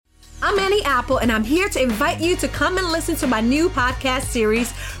I'm Annie Apple, and I'm here to invite you to come and listen to my new podcast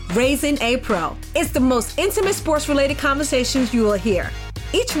series, Raising a Pro. It's the most intimate sports-related conversations you will hear.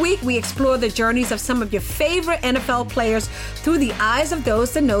 Each week, we explore the journeys of some of your favorite NFL players through the eyes of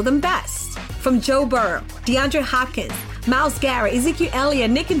those that know them best. From Joe Burrow, DeAndre Hopkins, Myles Garrett, Ezekiel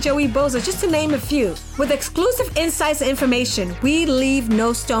Elliott, Nick and Joey Bosa, just to name a few. With exclusive insights and information, we leave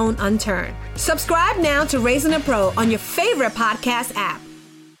no stone unturned. Subscribe now to Raising a Pro on your favorite podcast app.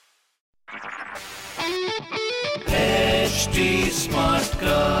 HD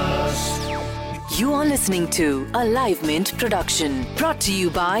Smartcast. You are listening to a Live Mint production brought to you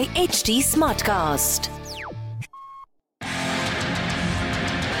by HD Smartcast.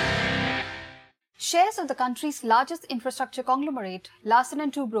 Shares of the country's largest infrastructure conglomerate, Larsen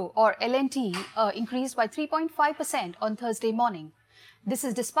 & Toubro, or L&T, increased by 3.5% on Thursday morning. This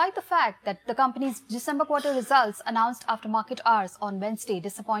is despite the fact that the company's December quarter results announced after market hours on Wednesday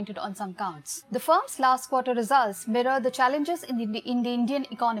disappointed on some counts. The firm's last quarter results mirror the challenges in the Indian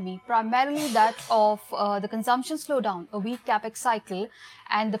economy, primarily that of the consumption slowdown, a weak capex cycle,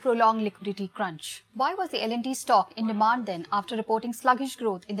 and the prolonged liquidity crunch. Why was the L&T stock in demand then after reporting sluggish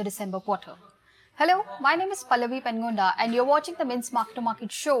growth in the December quarter? Hello, my name is Pallavi Pengonda and you're watching the Mint's Market to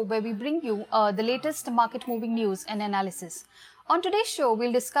Market show where we bring you the latest market moving news and analysis. On today's show,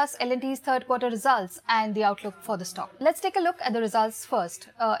 we'll discuss L&T's third quarter results and the outlook for the stock. Let's take a look at the results first.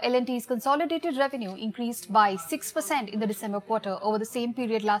 L&T's consolidated revenue increased by 6% in the December quarter over the same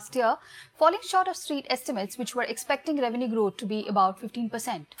period last year, falling short of street estimates which were expecting revenue growth to be about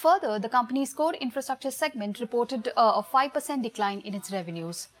 15%. Further, the company's core infrastructure segment reported a 5% decline in its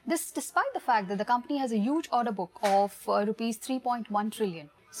revenues. This despite the fact that the company has a huge order book of rupees 3.1 trillion.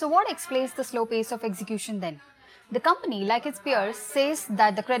 So what explains the slow pace of execution then? The company, like its peers, says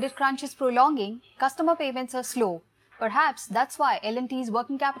that the credit crunch is prolonging, customer payments are slow. Perhaps that's why L&T's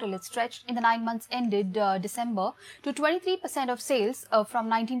working capital is stretched in the 9 months ended December to 23% of sales from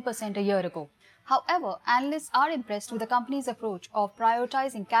 19% a year ago. However, analysts are impressed with the company's approach of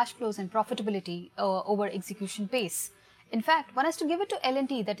prioritizing cash flows and profitability over execution pace. In fact, one has to give it to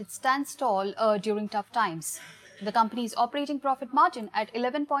L&T that it stands tall during tough times. The company's operating profit margin at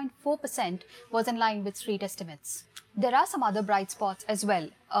 11.4% was in line with street estimates. There are some other bright spots as well.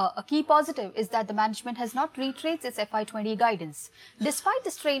 A key positive is that the management has not retraced its FY20 guidance. Despite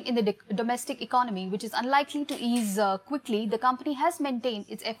the strain in the domestic economy, which is unlikely to ease quickly, the company has maintained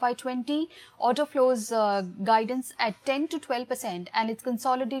its FY20 order flows guidance at 10 to 12% and its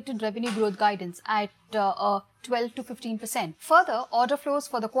consolidated revenue growth guidance at 12 to 15%. Further, order flows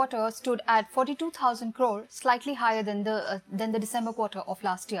for the quarter stood at 42,000 crore, slightly higher than the December quarter of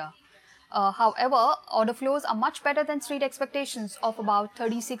last year. However, order flows are much better than street expectations of about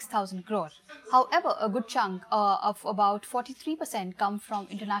 36,000 crore. However, a good chunk of about 43% come from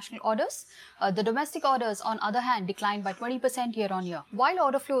international orders. The domestic orders, on other hand, declined by 20% year on year. While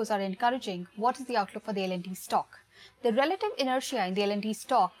order flows are encouraging, what is the outlook for the L&T stock? The relative inertia in the L&T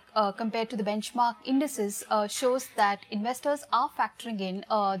stock compared to the benchmark indices shows that investors are factoring in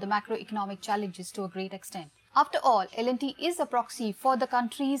the macroeconomic challenges to a great extent. After all, L&T is a proxy for the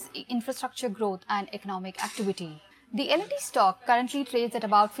country's infrastructure growth and economic activity. The L&T stock currently trades at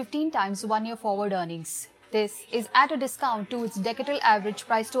about 15 times one-year forward earnings. This is at a discount to its decadal average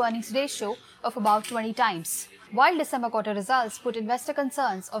price-to-earnings ratio of about 20 times. While December quarter results put investor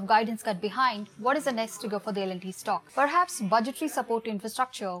concerns of guidance cut behind, what is the next trigger for the L&T stock? Perhaps budgetary support to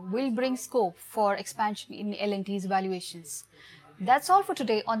infrastructure will bring scope for expansion in L&T's valuations. That's all for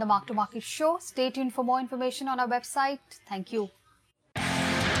today on the Mark to Market show. Stay tuned for more information on our website. Thank you.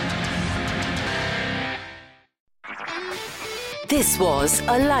 This was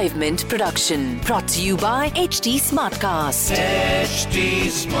a Live Mint production brought to you by HD Smartcast. HD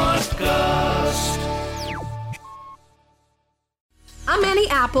Smartcast. I'm Annie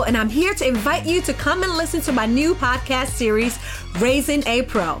Apple, and I'm here to invite you to come and listen to my new podcast series, Raising a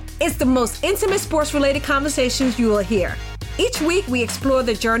Pro. It's the most intimate sports-related conversations you will hear. Each week, we explore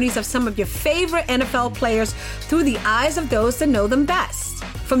the journeys of some of your favorite NFL players through the eyes of those that know them best.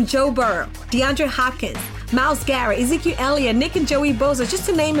 From Joe Burrow, DeAndre Hopkins, Myles Garrett, Ezekiel Elliott, Nick and Joey Bosa, just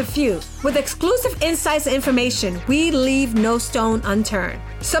to name a few. With exclusive insights and information, we leave no stone unturned.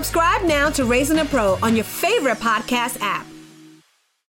 Subscribe now to Raising a Pro on your favorite podcast app.